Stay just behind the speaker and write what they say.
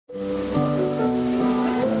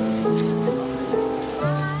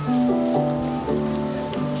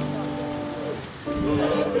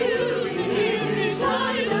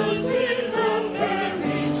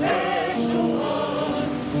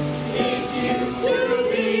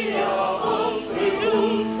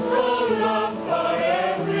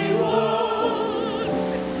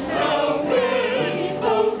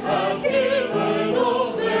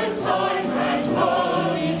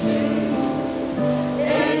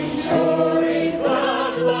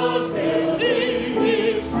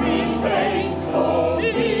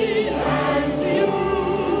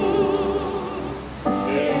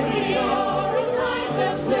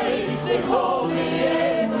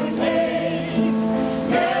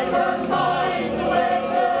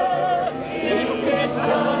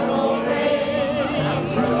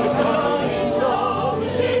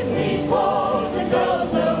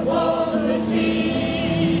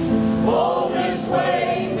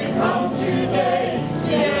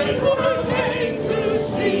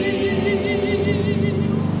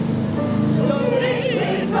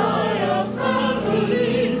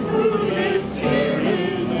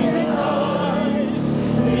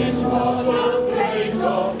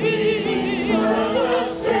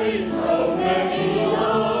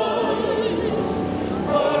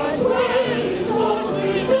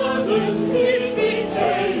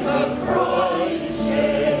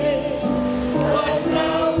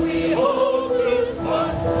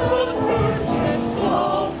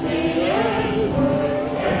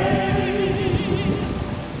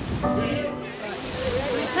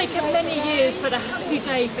For the happy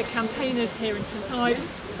day for campaigners here in St Ives,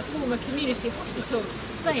 a former community hospital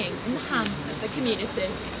staying in the hands of the community.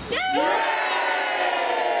 Yay!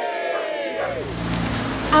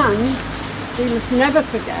 And we must never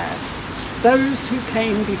forget those who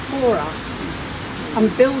came before us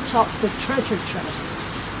and built up the treasure chest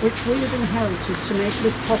which we have inherited to make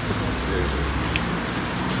this possible.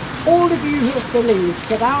 All of you who have believed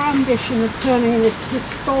that our ambition of turning this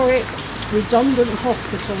historic, redundant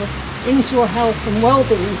hospital into a health and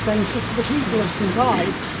wellbeing centre for the people of St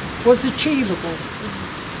Ives was achievable,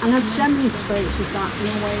 and have demonstrated that in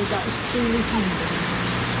a way that is truly humbling.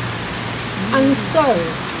 And so,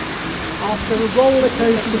 after a roller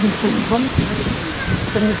coaster of months,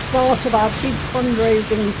 from the start of our big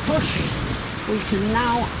fundraising push, we can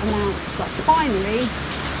now announce that finally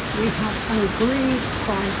we have an agreed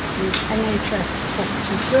price with NHS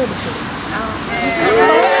Property Services.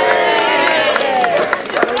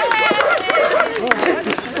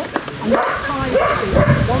 And that price is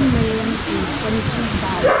 £1,022,000.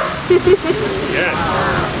 Yes.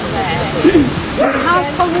 We have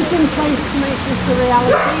funds in place to make this a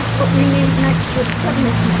reality, but we need an extra £70,000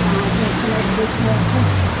 to make this more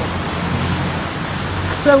possible.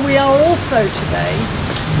 So we are also today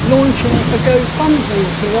launching a GoFundMe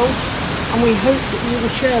appeal, and we hope that you will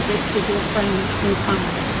share this with your friends and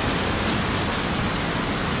family.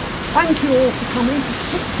 Thank you all for coming,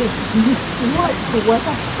 particularly in this delightful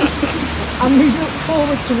weather, and we look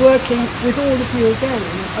forward to working with all of you again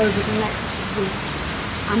over the next weeks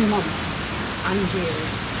and months and years.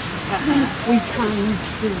 We can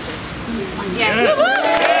do this. Thank you.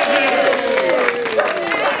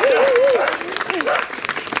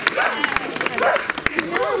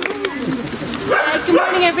 Good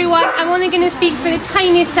morning everyone. I'm only going to speak for the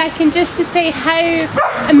tiniest second just to say how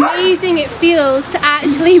amazing it feels to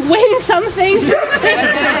actually win something.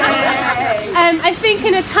 I think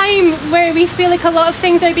in a time where we feel like a lot of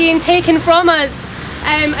things are being taken from us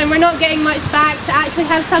and we're not getting much back, to actually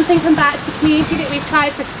have something come back to the community that we've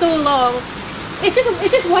tried for so long, it's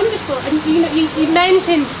just wonderful. And you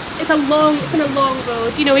mentioned it's been a long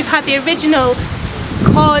road. You know, we've had the original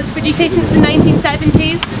cause for GSA since the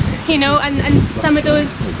 1970s. You know, and some of those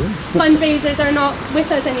fundraisers are not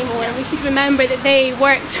with us anymore, and we should remember that they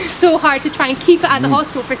worked so hard to try and keep it at the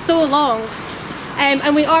hospital for so long,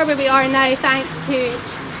 and we are where we are now thanks to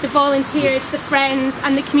the volunteers, the friends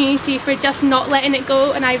and the community for just not letting it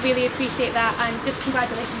go, and I really appreciate that, and just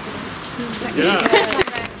congratulations to them.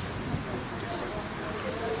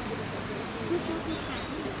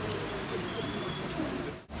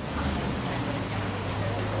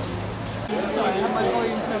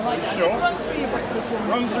 Sure.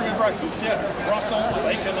 Run through your breakfast, yeah. Russell,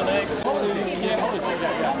 bacon and eggs.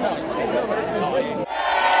 Yeah.